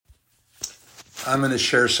I'm going to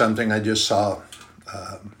share something I just saw.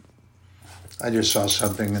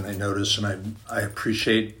 Something and I noticed, and I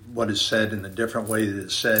appreciate what is said in the different way that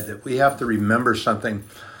it's said, that we have to remember something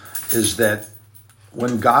is that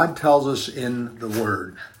when God tells us in the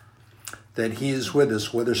Word that He is with us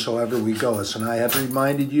whithersoever we go, and I have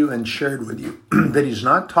reminded you and shared with you that He's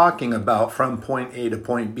not talking about from point A to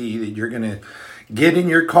point B, that you're going to get in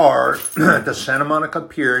your car at the Santa Monica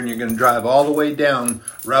Pier and you're going to drive all the way down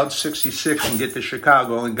Route 66 and get to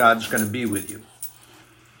Chicago and God's going to be with you.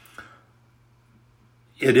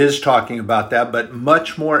 It is talking about that, but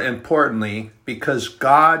much more importantly, because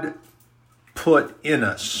God put in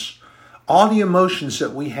us all the emotions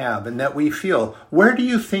that we have and that we feel, where do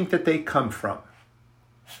you think that they come from?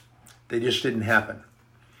 They just didn't happen.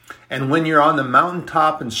 And when you're on the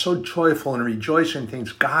mountaintop and so joyful and rejoicing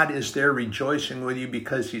things, God is there rejoicing with you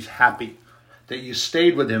because He's happy that you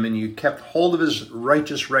stayed with Him and you kept hold of His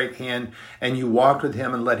righteous right hand and you walked with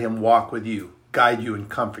Him and let Him walk with you, guide you and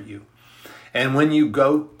comfort you. And when you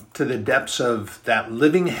go to the depths of that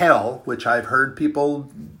living hell, which I've heard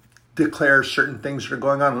people declare certain things that are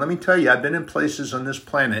going on. Let me tell you, I've been in places on this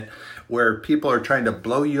planet where people are trying to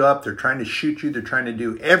blow you up. They're trying to shoot you. They're trying to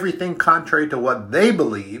do everything contrary to what they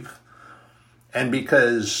believe. And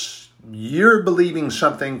because you're believing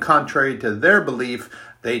something contrary to their belief,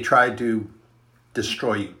 they try to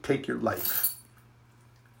destroy you, take your life.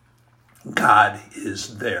 God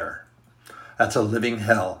is there. That's a living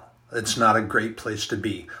hell. It's not a great place to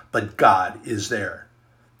be, but God is there.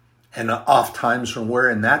 And oftentimes when we're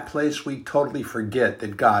in that place, we totally forget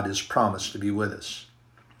that God has promised to be with us.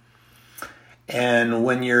 And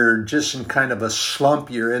when you're just in kind of a slump,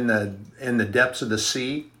 you're in the depths of the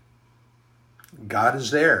sea, God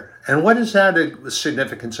is there. And what is that a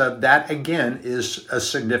significance of? That, again, is a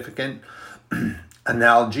significant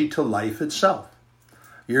analogy to life itself.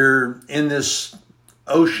 You're in this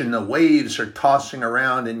ocean, the waves are tossing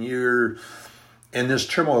around, and you're in this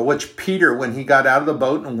turmoil, which Peter, when he got out of the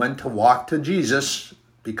boat and went to walk to Jesus,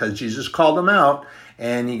 because Jesus called him out,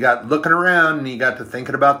 and he got looking around and he got to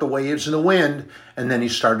thinking about the waves and the wind, and then he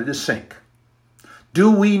started to sink.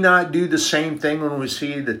 Do we not do the same thing when we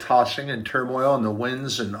see the tossing and turmoil and the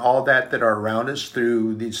winds and all that are around us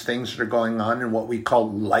through these things that are going on in what we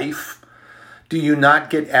call life? Do you not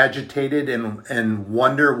get agitated and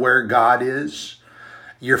wonder where God is?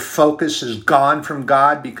 Your focus is gone from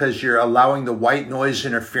God because you're allowing the white noise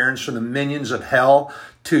interference from the minions of hell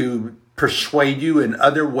to persuade you in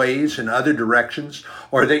other ways, in other directions,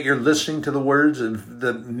 or that you're listening to the words of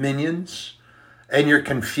the minions and you're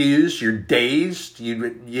confused, you're dazed,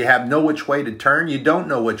 you have no which way to turn. You don't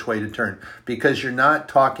know which way to turn because you're not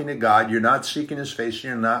talking to God, you're not seeking His face, and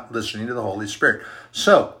you're not listening to the Holy Spirit.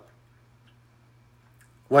 So,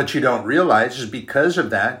 what you don't realize is because of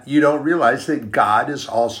that, you don't realize that God is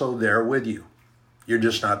also there with you. You're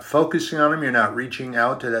just not focusing on Him. You're not reaching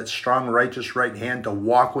out to that strong, righteous right hand to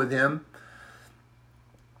walk with Him.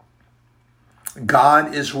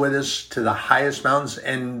 God is with us to the highest mountains,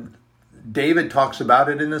 and David talks about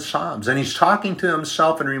it in the Psalms. And he's talking to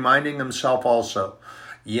himself and reminding himself also,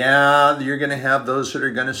 yeah, you're going to have those that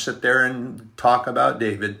are going to sit there and talk about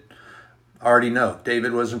David. Already know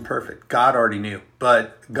David wasn't perfect. God already knew.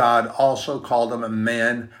 But God also called him a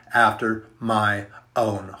man after my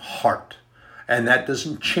own heart. And that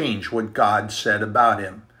doesn't change what God said about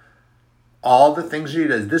him. All the things He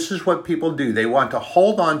does, this is what people do. They want to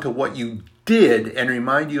hold on to what you did and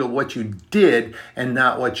remind you of what you did and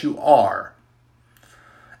not what you are.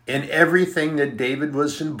 In everything that David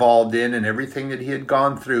was involved in and everything that he had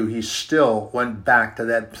gone through, he still went back to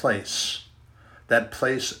that place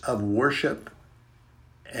of worship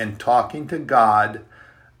and talking to God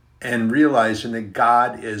and realizing that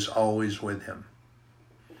God is always with him.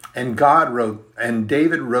 And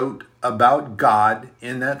David wrote about God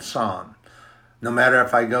in that psalm. No matter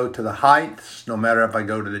if I go to the heights, no matter if I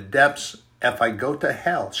go to the depths, if I go to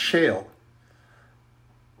hell, Sheol,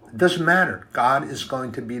 it doesn't matter. God is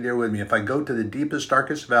going to be there with me. If I go to the deepest,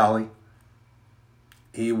 darkest valley,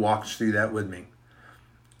 He walks through that with me.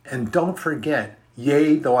 And don't forget,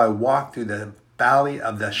 yea, though I walk through the valley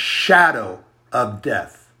of the shadow of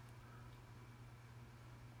death,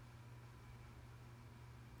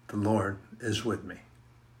 the Lord is with me.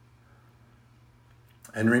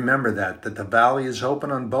 And remember that the valley is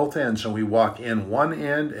open on both ends, and we walk in one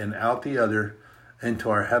end and out the other into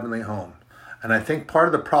our heavenly home. And I think part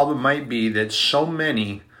of the problem might be that so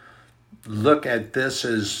many look at this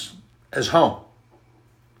as home.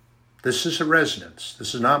 This is a residence.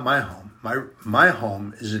 This is not my home. My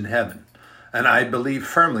home is in heaven. And I believe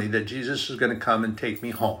firmly that Jesus is going to come and take me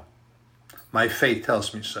home. My faith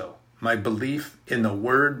tells me so. my belief in the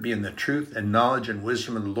Word being the truth and knowledge and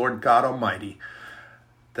wisdom of the Lord God Almighty,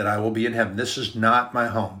 that I will be in heaven. This is not my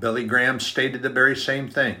home. Billy Graham stated the very same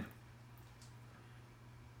thing.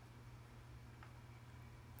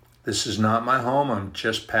 This is not my home. I'm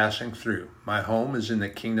just passing through. My home is in the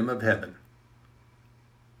kingdom of heaven.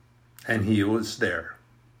 And he was there.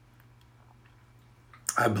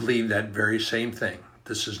 I believe that very same thing.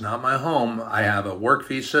 This is not my home. I have a work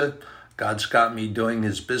visa. God's got me doing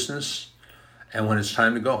his business. And when it's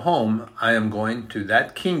time to go home, I am going to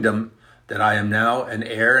that kingdom that I am now an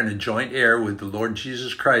heir and a joint heir with the Lord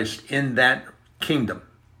Jesus Christ in that kingdom.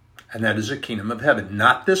 And that is a kingdom of heaven,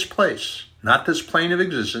 not this place, not this plane of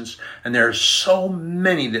existence. And there are so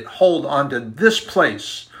many that hold on to this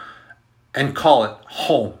place and call it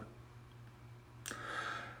home.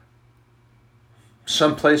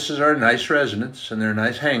 Some places are a nice residence and they're a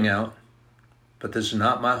nice hangout, but this is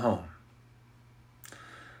not my home.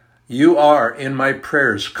 You are in my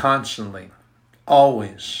prayers constantly,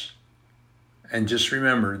 always. And just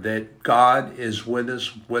remember that God is with us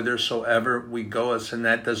whithersoever we go. And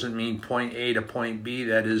that doesn't mean point A to point B.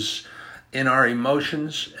 That is in our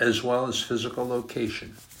emotions as well as physical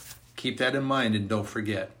location. Keep that in mind and don't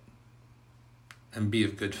forget. And be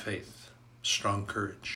of good faith, strong courage.